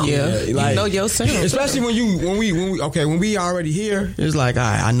skill. Yeah, like, you know your sound. Especially when we already here, it's like, all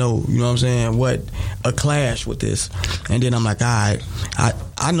right, I know, you know what I'm saying, what a clash with this. And then I'm like, all right,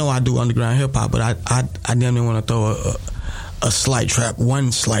 I know I do underground hip hop, but I damn near want to throw a slight trap,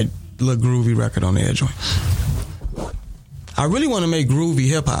 one slight little groovy record on the edge. I really want to make groovy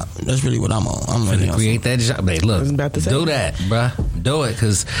hip hop. That's really what I'm on. I'm ready to create that genre. Hey, look, do that, bruh. Do it,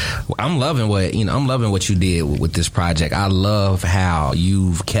 because I'm loving what you did with this project. I love how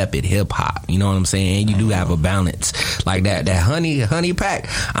you've kept it hip hop. You know what I'm saying? And you do have a balance like that. That honey pack.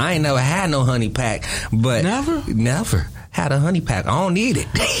 I ain't never had no honey pack, but never. had a honey pack. I don't need it.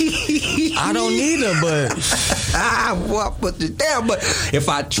 I don't need it, but I put it down. But if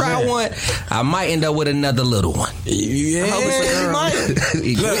I try one, I might end up with another little one. Yeah, I hope it's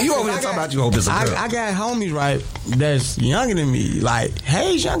a girl. You over here talking about you hope it's a girl. I got homies, right, that's younger than me. Like,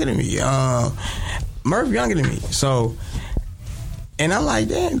 Hayes younger than me. Murph younger than me. So, and I'm like,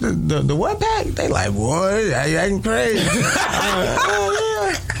 damn, the what pack? They like, boy, you acting crazy. Oh,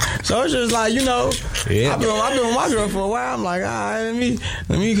 yeah. So it's just like, you know, I've been with my girl for a while. I'm like, all right, let me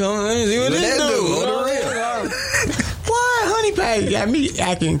come, let me see what this do. What honey pack got me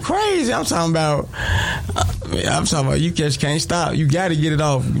acting crazy? I'm talking about you just can't stop. You got to get it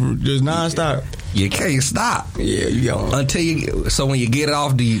off, just nonstop. You can't stop. Yeah, you go until you. So when you get it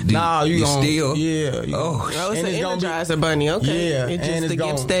off, do you still? Yeah. It's an Energizer bunny. Okay. Yeah, It just the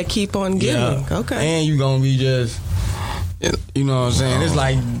gifts that keep on giving. Yeah. Okay. And you gonna be just. You know what I'm saying? It's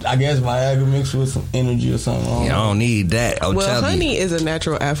like, I guess Viagra mixed with some energy or something. I don't need that. Honey is a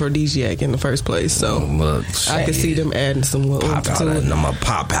natural aphrodisiac in the first place, so I can see them adding some little I'm gonna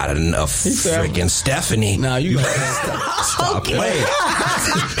pop out enough freaking Stephanie. Nah, you gotta stop playing.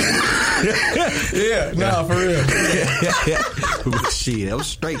 Yeah, nah, for real. Shit, that was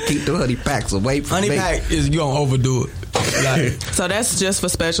straight. Keep the honey packs away from me. Honey pack is, you gonna overdo it. Like, so that's just for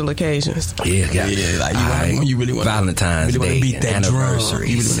special occasions. Yeah. Like you really want Valentine's Day, beat that anniversaries.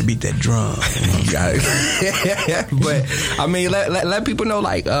 You really want to beat that drum. But I mean, let people know,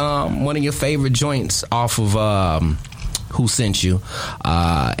 like, one of your favorite joints off of Who Sent You,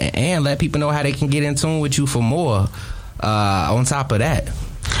 and let people know how they can get in tune with you for more. On top of that,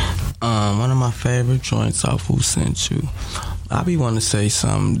 one of my favorite joints off Who Sent You, I be wanting to say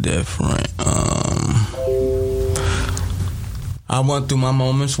something different. I went through my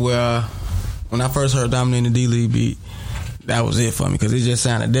moments where, when I first heard Dominating the D-League beat, that was it for me, because it just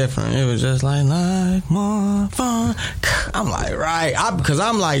sounded different. It was just like more fun. I'm like, right, because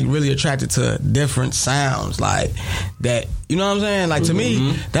I'm like really attracted to different sounds like that. You know what I'm saying? Like, to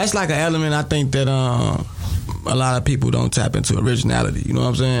me, that's like an element I think that a lot of people don't tap into, originality. You know what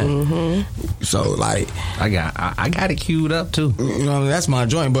I'm saying? So like, I got it queued up too. You know, that's my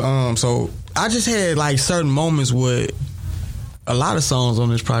joint. But so I just had like certain moments with a lot of songs on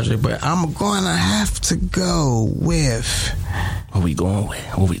this project, but I'm going to have to go with. What we going with?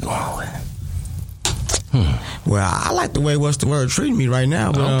 Well, I like the way What's the Word treating me right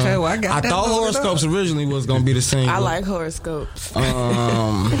now. But, okay, well, I thought Horoscopes originally was going to be the same. I like Horoscopes.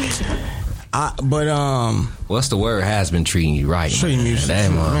 What's the Word has been treating you right. Treating me,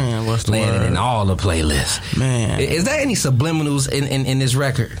 man. What's the landing Word? In all the playlists, man. Is there any subliminals in this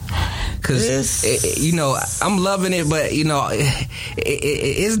record? Because you know, I'm loving it, but you know,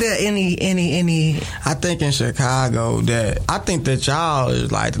 is there any? I think in Chicago I think that y'all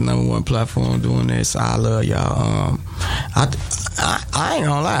is like the #1 platform doing this. I love y'all. I ain't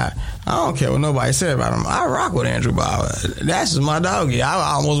gonna lie. I don't care what nobody said about him. I rock with Andrew Bauer. That's just my doggy.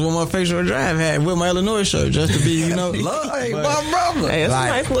 I almost wore my facial drive hat with my Illinois shirt just to be, you know, hey, my brother. Hey, it's like,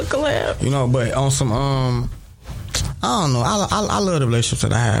 a nice little collab. You know, but on some I don't know. I love the relationships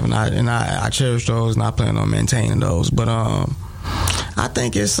that I have, and I cherish those, and I plan on maintaining those. But I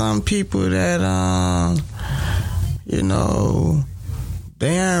think it's some people that you know,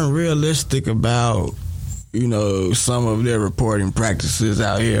 they aren't realistic about, you know, some of their reporting practices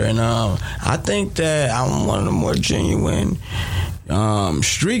out here, and I think that I'm one of the more genuine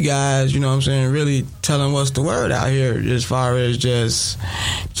street guys, you know what I'm saying, really telling what's the word out here as far as just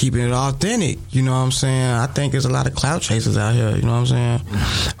keeping it authentic, you know what I'm saying. I think there's a lot of clout chasers out here, you know what I'm saying.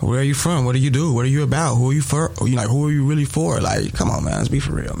 Where are you from? What do you do? What are you about? Who are you for? Who are you really for? Like, come on, man, let's be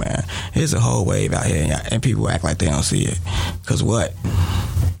for real, man. There's a whole wave out here, and people act like they don't see it. Because what?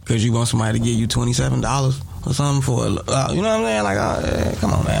 Because you want somebody to give you $27 or something for you know what I'm saying? Like,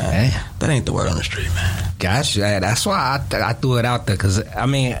 come on, man. That ain't the word on the street, man. Gosh, that's why I threw it out there, because I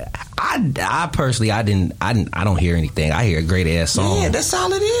mean, I personally I don't hear anything. I hear a great ass song. Yeah, that's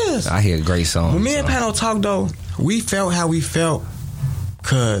all it is. I hear a great song. When me and Pano talk though, we felt how we felt,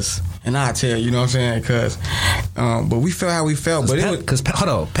 and I tell you, you know what I'm saying, but we felt how we felt. But because hold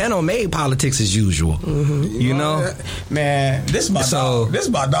on, Pano made politics as usual. You know, man, this is my dog. This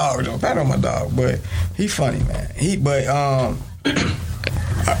is my dog, though. Pano my dog, but he funny, man.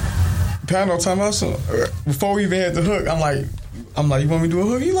 Pano talking about some before we even had the hook. I'm like, you want me to do a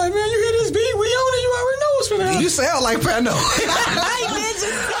hook? He like, man, you hear this beat? We own it. You already know what's finna happen. You sound like Pano.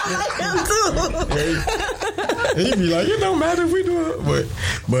 He'd be like, it don't matter if we do it.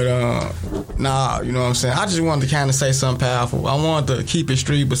 But nah, you know what I'm saying? I just wanted to kind of say something powerful. I wanted to keep it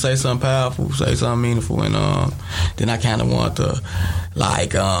street, but say something powerful, say something meaningful. And then I kind of wanted to,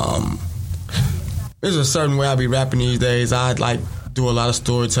 like, there's a certain way I be rapping these days. I like do a lot of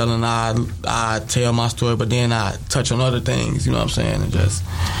storytelling. I tell my story, but then I touch on other things. You know what I'm saying? And just.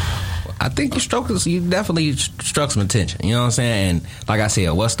 I think you definitely struck some attention. You know what I'm saying? And like I said,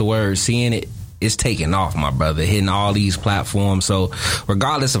 what's the word? Seeing it's taking off, my brother, hitting all these platforms. So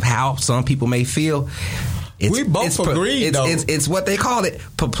regardless of how some people may feel, we both agree, though. It's what they call it.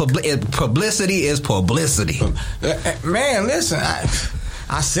 Publicity is publicity. Man, listen,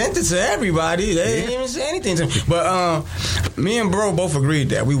 I sent it to everybody. They didn't even say anything to me. But me and bro both agreed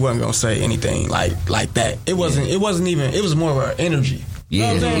that we wasn't gonna say anything like that. It wasn't. It wasn't even. It was more of an energy.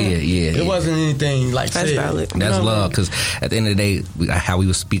 Yeah. It wasn't anything like that's valid. That's love, because at the end of the day, how we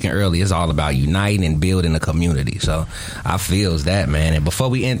were speaking earlier, it's all about uniting and building a community. So I feels that, man. And before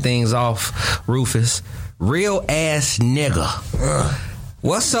we end things off, Rufus, real ass nigga,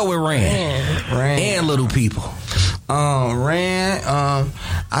 what's up with Ran and Little People? Ran,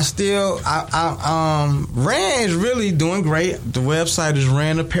 Ran is really doing great. The website is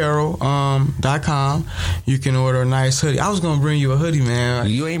ranapparel.com. You can order a nice hoodie. I was gonna bring you a hoodie, man.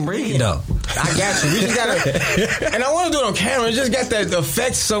 You ain't bringing it though. I got you. We just gotta, and I want to do it on camera. It just got that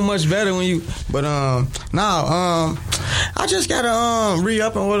effect so much better when you. But I just gotta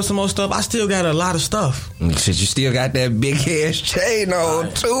re-up and order some more stuff. I still got a lot of stuff. Shit, you still got that big ass chain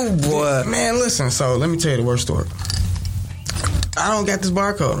on too, boy. Man, listen. So let me tell you the worst story. I don't got this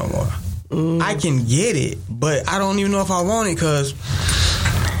barcode no more. I can get it, but I don't even know if I want it because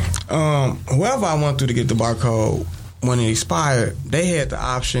whoever I went through to get the barcode when it expired, they had the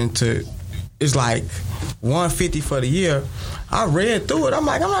option to. It's like $150 for the year. I read through it. I'm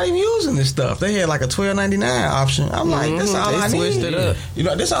like, I'm not even using this stuff. They had like a $12.99 option. I'm like, this all I need. Switched it up. You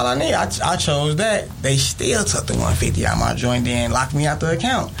know, this all I need. I chose that. They still took the $150 out of my joint, then locked me out the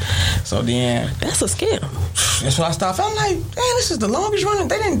account. So then that's a scam. That's what I stopped. I'm like, man, this is the longest running.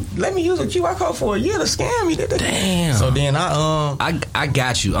 They didn't let me use a QR code for a year to scam me. Damn. So then I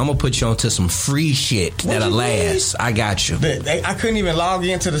got you. I'm gonna put you onto some free shit that'll last. I got you. I couldn't even log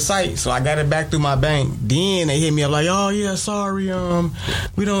into the site, so I got it back through my bank. Then they hit me up like, oh yeah, sorry,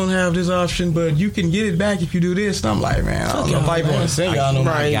 we don't have this option, but you can get it back if you do this. And I'm like, man, I don't know if I even want to sing y'all no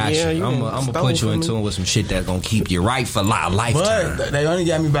more. I got you. I'm gonna put you in tune with some shit that's gonna keep you right for lifetime. But they only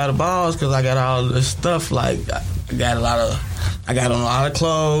got me by the balls because I got all this stuff. Like I got on a lot of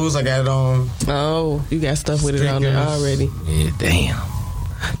clothes. I got it on. Oh, you got stuff with it on there already. Yeah,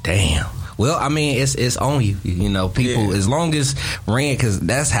 damn. Well, I mean, it's on you. You know, people, as long as Ran, because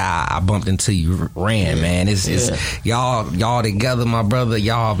that's how I bumped into you, Ran, man. It's y'all together, my brother.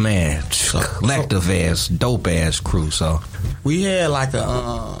 Y'all, man, collective ass, dope ass crew. So we had like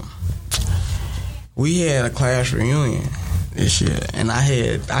a class reunion this year, and I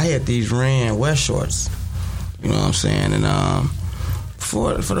had these Ran West shorts. You know what I'm saying? And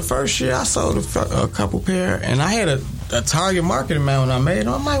for the first year, I sold a couple pair, and I had a target market amount when I made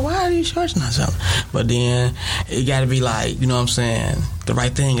them. I'm like, why are these shorts not selling? But then it got to be like, you know what I'm saying? The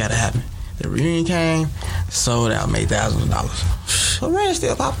right thing got to happen. The reunion came, sold out, made thousands of dollars. So Ran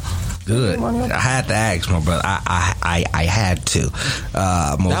still popping. Good. I had to ask, my brother. I had to.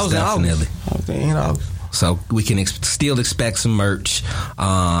 Most definitely. That was in August. So we can still expect some merch.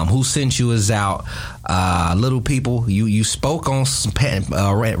 Who Sent You is out. Little People, you spoke on some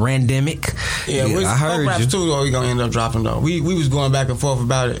Randemic. Yeah, I heard raps too. Though we gonna end up dropping though. We was going back and forth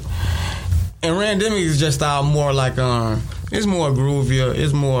about it. And Randemic is just more like it's more groovier.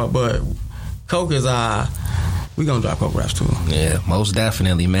 It's more, but Coke is we gonna drop Coke raps too. Yeah, most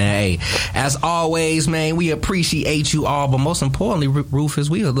definitely, man. Hey, as always, man, we appreciate you all, but most importantly, Rufus,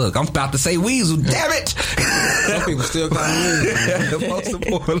 I'm about to say Weasel, damn it! Some people still calling me. Most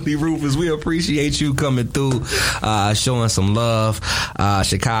importantly, Rufus, we appreciate you coming through, showing some love.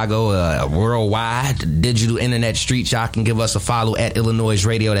 Chicago, worldwide, digital internet streets. Y'all can give us a follow at iLLANOiZE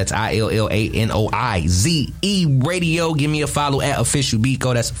Radio. That's iLLANOiZE Radio. Give me a follow at Official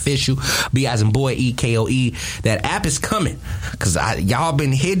Biko. That's official. B as in boy, EKOE. That app is coming, cause y'all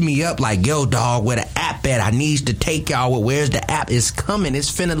been hitting me up like, yo, dog, where the app at? I need to take y'all with where's the app. It's coming.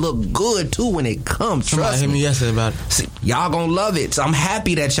 It's finna look good too when it comes. Somebody Trust hit me yesterday about it. See, y'all gonna love it. So I'm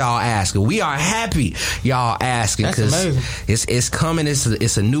happy that y'all asking. We are happy y'all asking, cause it's coming.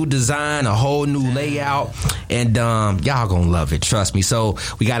 It's a new design, a whole new layout, and y'all gonna love it. Trust me. So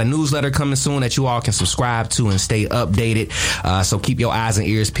we got a newsletter coming soon that you all can subscribe to and stay updated. So keep your eyes and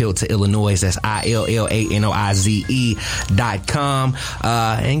ears peeled to iLLANOiZE. That's iLLANOiZE.com.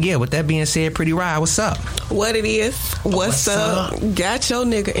 And yeah, with that being said, Pretty Ride, what's up? What it is? What's up? Got your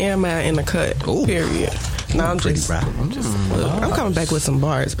nigga and mine in the cut. Ooh. Period. No, I'm just look, I'm coming back with some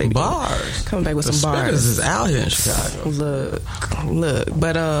bars, baby. Bars. Coming back with The some bars. is out here in Chicago. Look.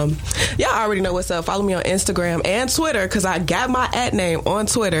 But y'all already know what's up. Follow me on Instagram and Twitter because I got my @name on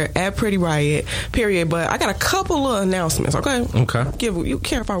Twitter @PrettyRiot. Period. But I got a couple of announcements. Okay. You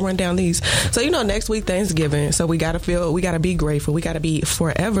care if I run down these? So next week Thanksgiving. So we gotta be grateful. We gotta be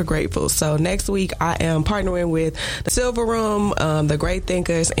forever grateful. So next week I am partnering with the Silver Room, the Great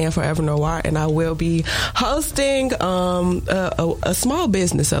Thinkers, and Forever Noir, and I will be hosting a small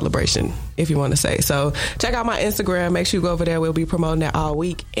business celebration, if you want to say. So check out my Instagram. Make sure you go over there. We'll be promoting that all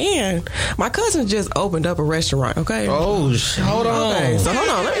week. And my cousin just opened up a restaurant. Okay. Oh, hold on. Okay, so hold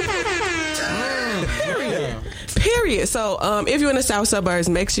on. Let me. Period. So, if you're in the South Suburbs,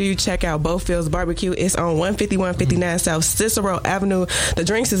 make sure you check out Bowfield's Barbecue. It's on 15159 South Cicero Avenue. The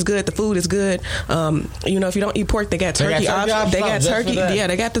drinks is good. The food is good. If you don't eat pork, they got turkey options. They got turkey. Yeah,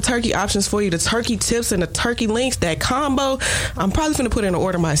 they got the turkey options for you. The turkey tips and the turkey links. That combo. I'm probably going to put in an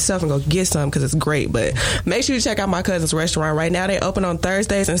order myself and go get some because it's great. But make sure you check out my cousin's restaurant. Right now, they open on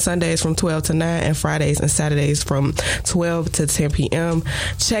Thursdays and Sundays from 12 to 9 and Fridays and Saturdays from 12 to 10 p.m.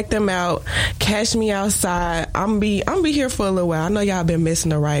 Check them out. Catch me outside. I'm gonna be here for a little while. I know y'all been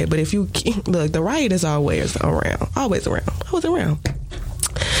missing the riot, but if you look, the riot is always around.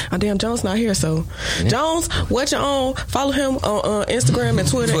 Oh, damn, Jones not here, so Jones, what you on? Follow him on Instagram and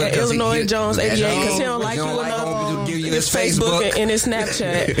Twitter at @ILLANOiZE88 because he don't like you enough. His Facebook and his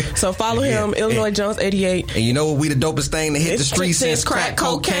Snapchat. So follow him, ILLANOiZE88. And you know what? We the dopest thing to hit the streets since crack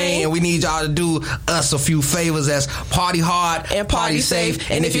cocaine. And we need y'all to do us a few favors as party hard and party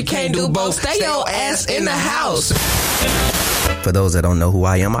safe. And if you can't do both, stay your ass in the house. For those that don't know who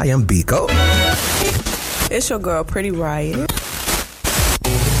I am Biko. It's your girl, Pretty Riot.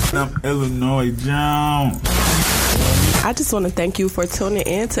 I'm Illinois Jones. I just want to thank you for tuning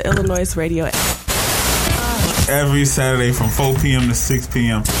in to iLLANOiZE Radio. Every Saturday from 4 p.m. to 6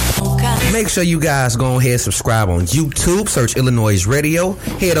 p.m. Make sure you guys go ahead and subscribe on YouTube. Search iLLANOiZE Radio.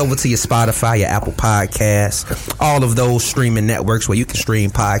 Head over to your Spotify, your Apple Podcasts, all of those streaming networks where you can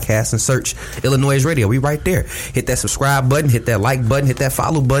stream podcasts and search iLLANOiZE Radio. We right there. Hit that subscribe button, hit that like button, hit that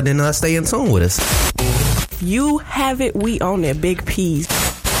follow button, and stay in tune with us. You have it. We own it. Big P's.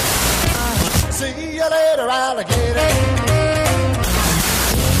 See you later, alligator.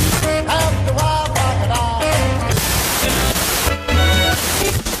 After a while, crocodile.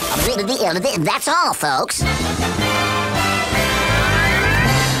 That's all, folks.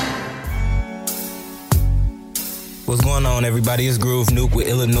 What's going on, everybody? It's Groove Nuke with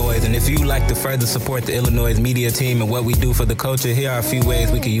iLLANOiZE, and if you'd like to further support the iLLANOiZE media team and what we do for the culture, here are a few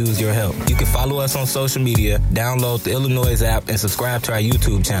ways we can use your help. You can follow us on social media, download the iLLANOiZE app, and subscribe to our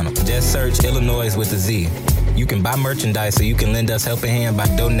YouTube channel. Just search iLLANOiZE with a Z. You can buy merchandise so you can lend us helping hand by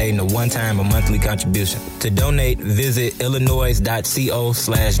donating a one-time or monthly contribution. To donate, visit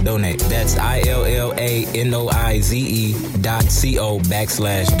illanoize.co/donate. That's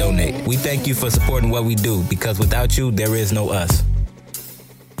ILLANOIZE.co/donate. We thank you for supporting what we do because without you, there is no us.